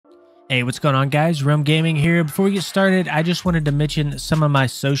Hey, what's going on, guys? Realm Gaming here. Before we get started, I just wanted to mention some of my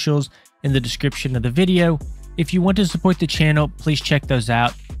socials in the description of the video. If you want to support the channel, please check those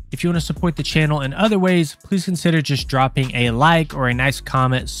out. If you want to support the channel in other ways, please consider just dropping a like or a nice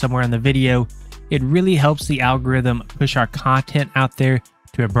comment somewhere on the video. It really helps the algorithm push our content out there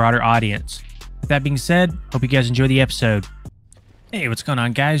to a broader audience. With that being said, hope you guys enjoy the episode. Hey, what's going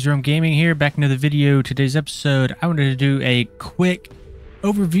on, guys? Realm Gaming here, back into the video. Today's episode, I wanted to do a quick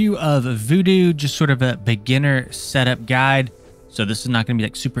overview of Vuhdo, just sort of a beginner setup guide. So this is not going to be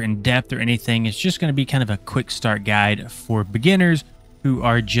like super in-depth or anything. It's just going to be kind of a quick start guide for beginners who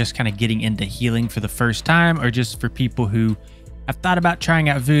are just kind of getting into healing for the first time, or just for people who have thought about trying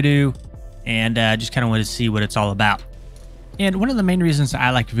out Vuhdo and just kind of want to see what it's all about. And one of the main reasons I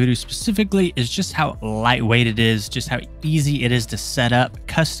like Vuhdo specifically is just how lightweight it is, just how easy it is to set up,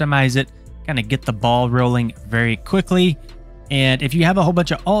 customize it, kind of get the ball rolling very quickly. And if you have a whole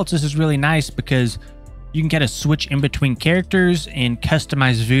bunch of alts, this is really nice because you can kind of switch in between characters and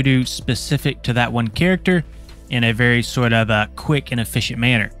customize Vuhdo specific to that one character in a very sort of a quick and efficient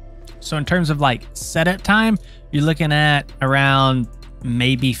manner. So in terms of like setup time, you're looking at around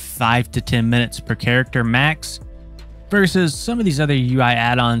maybe 5 to 10 minutes per character max, versus some of these other UI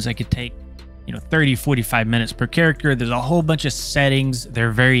add-ons that could take, 30, 45 minutes per character. There's a whole bunch of settings.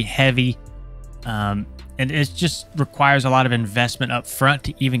 They're very heavy. And it just requires a lot of investment up front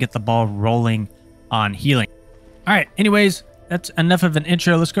to even get the ball rolling on healing. All right, anyways, that's enough of an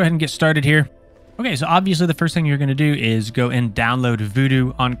intro. Let's go ahead and get started here. Okay, so obviously the first thing you're going to do is go and download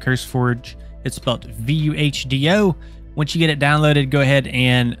Vuhdo on CurseForge. It's spelled Vuhdo. Once you get it downloaded, go ahead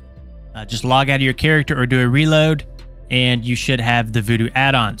and just log out of your character or do a reload, and you should have the Vuhdo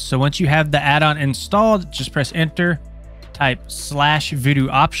add-on. So once you have the add-on installed, just press enter, type /Vuhdo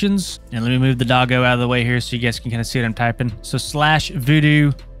options, and let me move the doggo out of the way here so you guys can kind of see what I'm typing. So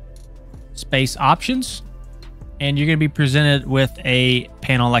 /Vuhdo space options, and you're going to be presented with a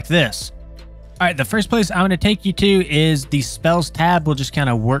panel like this. All right, the first place I want to take you to is the spells tab. We'll just kind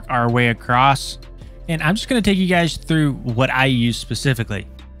of work our way across, and I'm just going to take you guys through what I use specifically.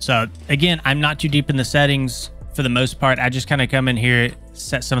 So again, I'm not too deep in the settings for the most part. I just kind of come in here,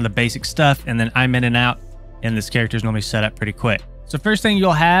 set some of the basic stuff, and then I'm in and out, and this character is normally set up pretty quick. So first thing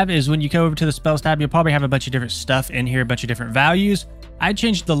you'll have is when you go over to the spells tab, you'll probably have a bunch of different stuff in here, a bunch of different values. I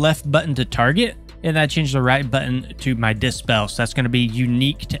changed the left button to target, and I changed the right button to my Dispel. So that's going to be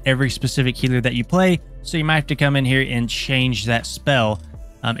unique to every specific healer that you play. So you might have to come in here and change that spell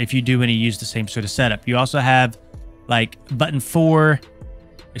if you do want to use the same sort of setup. You also have like button 4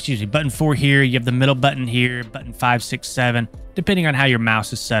 here. You have the middle button here, button 5, 6, 7, depending on how your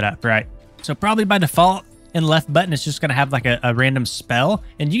mouse is set up, right? So probably by default, in left button, it's just going to have like a random spell,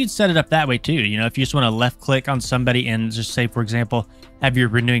 and you can set it up that way too. If you just want to left click on somebody and just say, for example, have your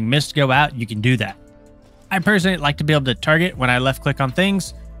renewing mist go out, you can do that. I personally like to be able to target when I left click on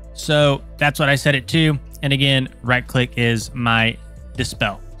things, so that's what I set it to. And again, right click is my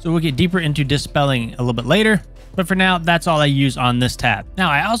dispel. So we'll get deeper into dispelling a little bit later, but for now, that's all I use on this tab. Now,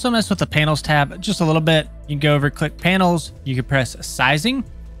 I also mess with the panels tab just a little bit. You can go over, click panels, you can press sizing.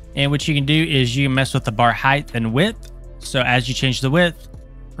 And what you can do is you can mess with the bar height and width. So as you change the width,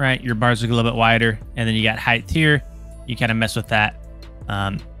 right, your bars look a little bit wider. And then you got height here. You kind of mess with that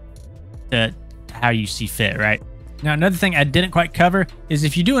to how you see fit, right? Now, another thing I didn't quite cover is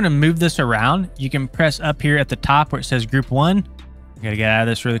if you do want to move this around, you can press up here at the top where it says group 1. You got to get out of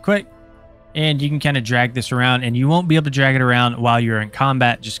this really quick. And you can kind of drag this around, and you won't be able to drag it around while you're in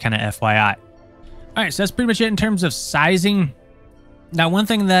combat, just kind of FYI. All right, so that's pretty much it in terms of sizing. Now, one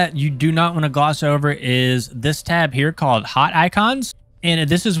thing that you do not want to gloss over is this tab here called Hot Icons. And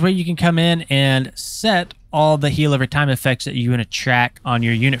this is where you can come in and set all the heal over time effects that you want to track on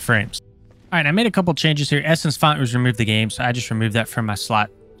your unit frames. All right, I made a couple changes here. Essence Font was removed the game, so I just removed that from my slot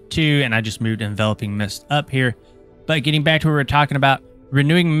 2, and I just moved Enveloping Mist up here. But getting back to what we were talking about,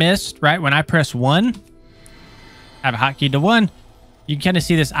 Renewing Mist, right? When I press 1, I have a hotkey to 1. You can kind of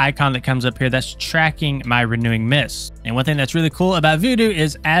see this icon that comes up here that's tracking my renewing mist. And one thing that's really cool about Vuhdo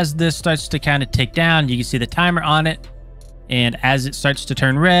is as this starts to kind of tick down, you can see the timer on it. And as it starts to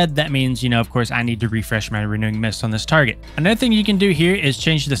turn red, that means, of course, I need to refresh my renewing mist on this target. Another thing you can do here is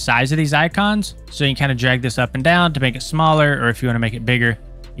change the size of these icons. So you can kind of drag this up and down to make it smaller, or if you want to make it bigger,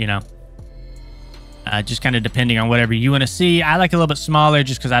 just kind of depending on whatever you want to see. I like it a little bit smaller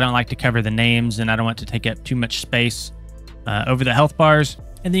just because I don't like to cover the names and I don't want to take up too much space over the health bars.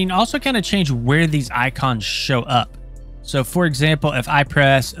 And then you can also kind of change where these icons show up. So for example, if I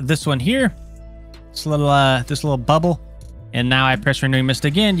press this one here, this little bubble, and now I press Renewing Mist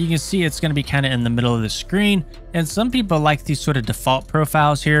again, you can see it's going to be kind of in the middle of the screen. And some people like these sort of default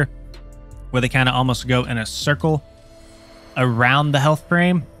profiles here. where they kind of almost go in a circle around the health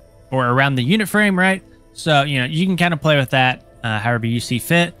frame or around the unit frame, right? So, you know, you can kind of play with that however you see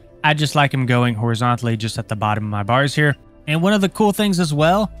fit. I just like them going horizontally just at the bottom of my bars here. And one of the cool things as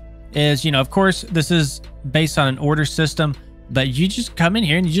well is, you know, of course, this is based on an order system, but you just come in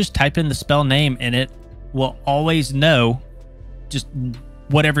here and you just type in the spell name and it will always know just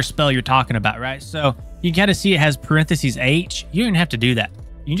whatever spell you're talking about, right? So you can kind of see it has parentheses H. You don't even have to do that.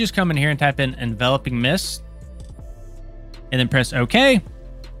 You can just come in here and type in enveloping mist and then press OK.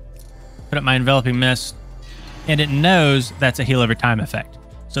 Put up my enveloping mist and it knows that's a heal over time effect.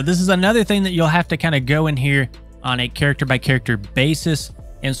 So this is another thing that you'll have to kind of go in here on a character by character basis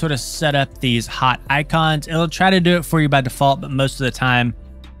and sort of set up these hot icons. It'll try to do it for you by default, but most of the time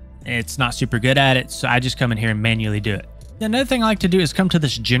it's not super good at it. So I just come in here and manually do it. Another thing I like to do is come to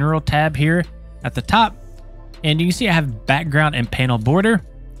this general tab here at the top, and you can see I have background and panel border.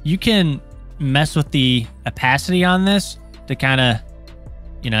 You can mess with the opacity on this to kind of,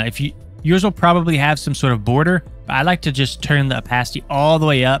 you know, yours will probably have some sort of border, but I like to just turn the opacity all the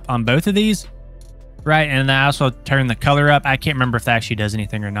way up on both of these, right? And I also turn the color up. I can't remember if that actually does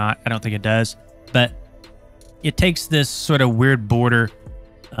anything or not. I don't think it does, but it takes this sort of weird border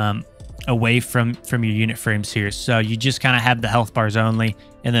away from your unit frames here. So you just kind of have the health bars only,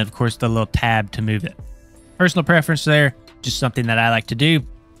 and then of course the little tab to move it. Personal preference there, just something that I like to do.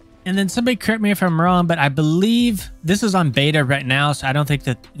 And then somebody correct me if I'm wrong, but I believe this is on beta right now, so I don't think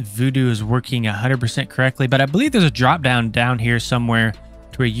that Vuhdo is working 100% correctly, but I believe there's a drop down here somewhere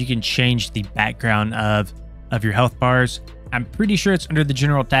to where you can change the background of your health bars. I'm pretty sure it's under the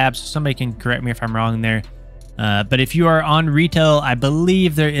general tab, so somebody can correct me if I'm wrong there. But if you are on retail, I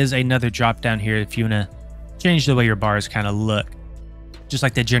believe there is another drop down here if you want to change the way your bars kind of look, just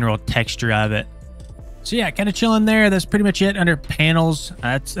like the general texture of it. So yeah, kind of chilling there. That's pretty much it under panels.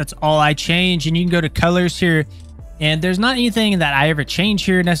 That's all I change. And you can go to colors here, and there's not anything that I ever change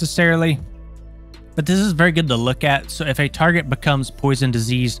here necessarily, but this is very good to look at. So if a target becomes poison,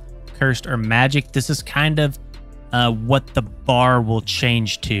 disease, cursed, or magic, this is kind of what the bar will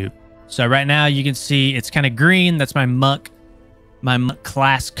change to. So right now you can see it's kind of green. That's my muck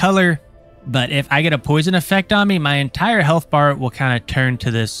class color. But if I get a poison effect on me, my entire health bar will kind of turn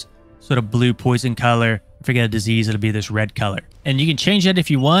to this sort of blue poison color. If I get a disease, it'll be this red color. And you can change that if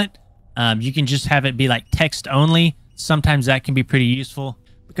you want. You can just have it be like text only. Sometimes that can be pretty useful,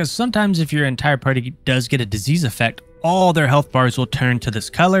 because sometimes if your entire party does get a disease effect, all their health bars will turn to this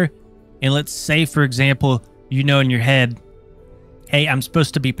color. And let's say, for example, you know in your head, hey, I'm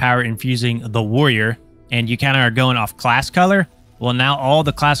supposed to be power infusing the warrior, and you kind of are going off class color. Well, now all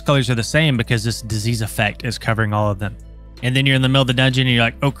the class colors are the same because this disease effect is covering all of them. And then you're in the middle of the dungeon and you're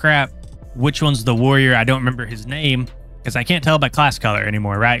like, oh crap, which one's the warrior? I don't remember his name because I can't tell by class color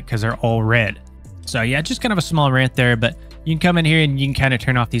anymore, right? Because they're all red. So yeah, just kind of a small rant there, but you can come in here and you can kind of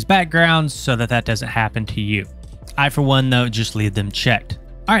turn off these backgrounds so that that doesn't happen to you. I, for one, though, just leave them checked.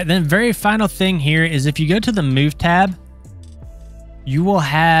 All right, then very final thing here is if you go to the move tab, you will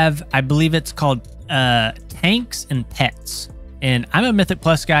have, I believe it's called tanks and pets. And I'm a Mythic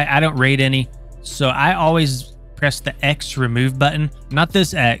Plus guy. I don't raid any. So I always press the X remove button. Not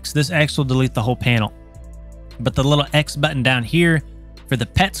this X. This X will delete the whole panel. But the little X button down here for the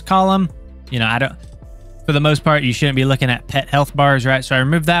pets column, you know, for the most part, you shouldn't be looking at pet health bars, right? So I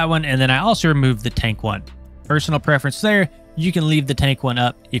remove that one. And then I also remove the tank one. Personal preference there. You can leave the tank one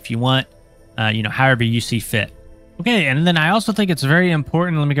up if you want, you know, however you see fit. Okay, and then I also think it's very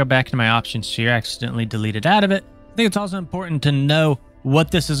important. Let me go back to my options here. I accidentally deleted out of it. I think it's also important to know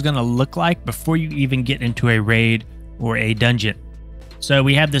what this is going to look like before you even get into a raid or a dungeon. So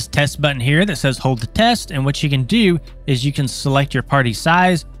we have this test button here that says hold to test. And what you can do is you can select your party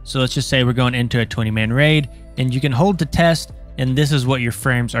size. So let's just say we're going into a 20-man raid, and you can hold to test, and this is what your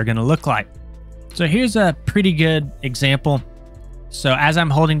frames are going to look like. So here's a pretty good example. So as I'm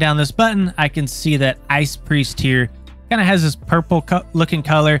holding down this button, I can see that Ice Priest here kind of has this purple looking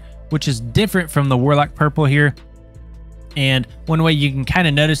color, which is different from the Warlock purple here. And one way you can kind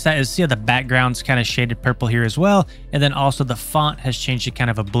of notice that is see how the background's kind of shaded purple here as well. And then also the font has changed to kind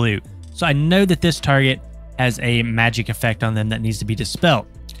of a blue. So I know that this target has a magic effect on them that needs to be dispelled.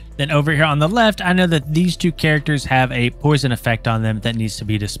 Then over here on the left, I know that these two characters have a poison effect on them that needs to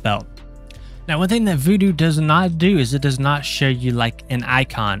be dispelled. Now, one thing that Vuhdo does not do is it does not show you like an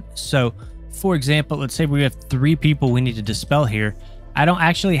icon. So for example, let's say we have 3 people we need to dispel here. I don't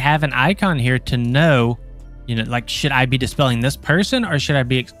actually have an icon here to know, you know, like, should I be dispelling this person or should I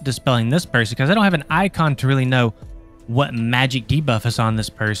be dispelling this person? Because I don't have an icon to really know what magic debuff is on this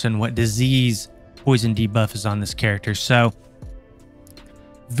person, what disease poison debuff is on this character. So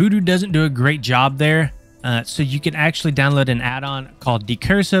Vuhdo doesn't do a great job there. So you can actually download an add-on called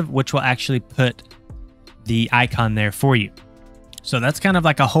Decursive, which will actually put the icon there for you. So that's kind of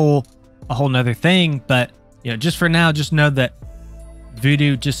like a whole nother thing. But just for now, just know that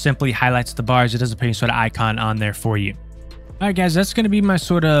Vuhdo just simply highlights the bars. It doesn't put any sort of icon on there for you. All right, guys, that's going to be my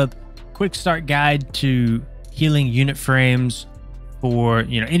sort of quick start guide to healing unit frames for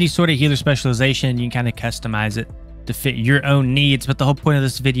any sort of healer specialization. You can kind of customize it to fit your own needs. But the whole point of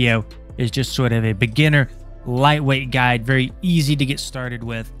this video is just sort of a beginner, lightweight guide, very easy to get started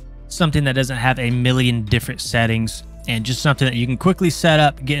with, something that doesn't have a million different settings, and just something that you can quickly set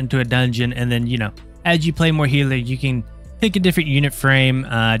up, get into a dungeon, and then as you play more healer, you can pick a different unit frame,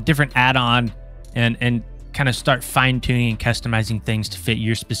 different add-on, and kind of start fine-tuning and customizing things to fit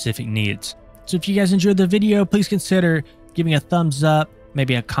your specific needs. So if you guys enjoyed the video, please consider giving a thumbs up,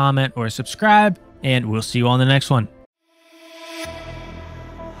 maybe a comment or a subscribe, and we'll see you on the next one.